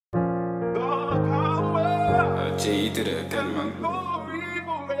JaiRai tellement.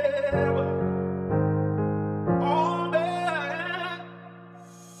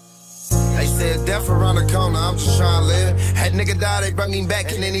 They said death around the corner, I'm just trying to live. Had nigga die, they brought him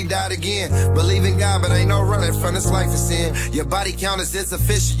back and then he died again. Believe in God, but ain't no running from this life of sin. Your body count is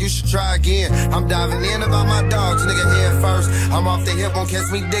insufficient, you should try again. I'm diving in about my dogs, nigga head first. I'm off the hip, won't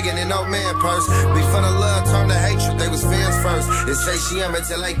catch me digging in no man purse. Before the love turned to hatred, they was fans first. It's satium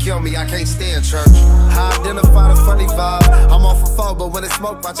until they kill me, I can't stand church. I identify the funny vibe. I'm off a foe, but when it's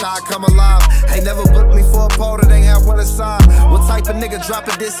smoke, watch how I come alive. Ain't never booked me for a pole that ain't have one aside. What type of nigga drop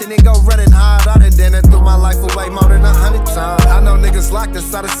a diss and then go running hard? I done it through my life away more than 100 times. I know niggas locked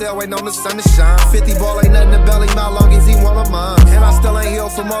inside a cell waiting on the sun to shine. 50 ball ain't nothing to belly, how long as he one of mine. And I still ain't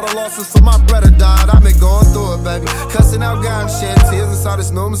healed from all the losses for my brother died. I've been going through it, baby. Cussing out God and shed tears inside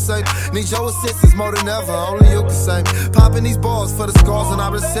this new mistake. Need your assistance more than ever, only you can say. Popping these balls for the scars and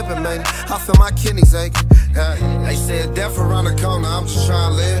I've been sipping, man. I feel my kidneys aching. They said death around the corner, I'm just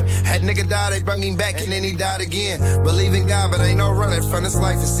trying to live. Had nigga die, they brought him back and then he died again. Believe in God, but ain't no running from this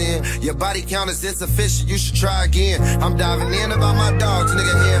life of sin. Your body count is insufficient, you should try again. I'm diving in about my dogs,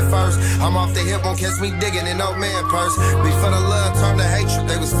 nigga head first. I'm off the hip, won't catch me digging in no man purse. Before the love turned to hatred,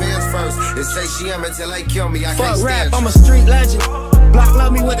 they was fans first. It's satium until they kill me, I can't stand. I'm a street legend. Block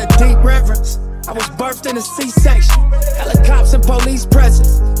love me with a deep reverence. I was birthed in a C-section. Helicopters and police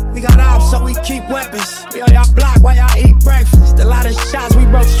presence. We got ops, so we keep weapons. We on y'all block while y'all eat breakfast. A lot of shots, we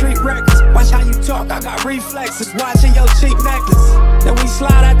broke street records. Watch how you talk, I got reflexes. Watching your cheap necklace. Then we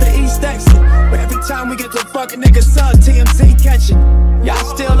slide at the East exit. But every time we get to fucking nigga sub, TMZ catching. Y'all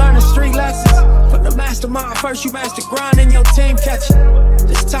still learning street lessons. Put the mastermind first, you master grind and your team catching.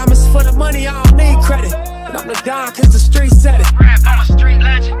 This time it's for the money, I don't need credit. But I'm the don cause the street said it. I'm a street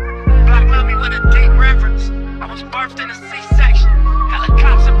legend. Block love me with a deep reverence. I was birthed in a C-section.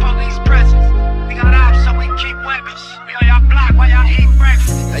 Helicopters and police presence. We got ops, so we keep weapons. We on y'all block while y'all eat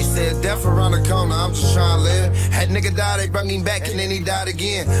breakfast. They said death around the corner, I'm just trying to live. Had nigga die, they brought him back and then he died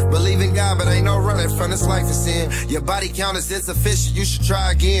again. Believe in God, but ain't no running from this life of sin. Your body count is insufficient, you should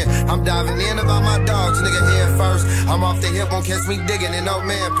try again. I'm diving in about my dogs, nigga head first. I'm off the hip, won't catch me digging in no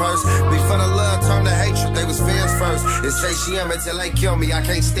man purse. Before the love turned to hatred, they was fans first. It's satium until they kill me, I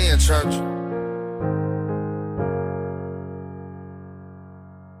can't stand church.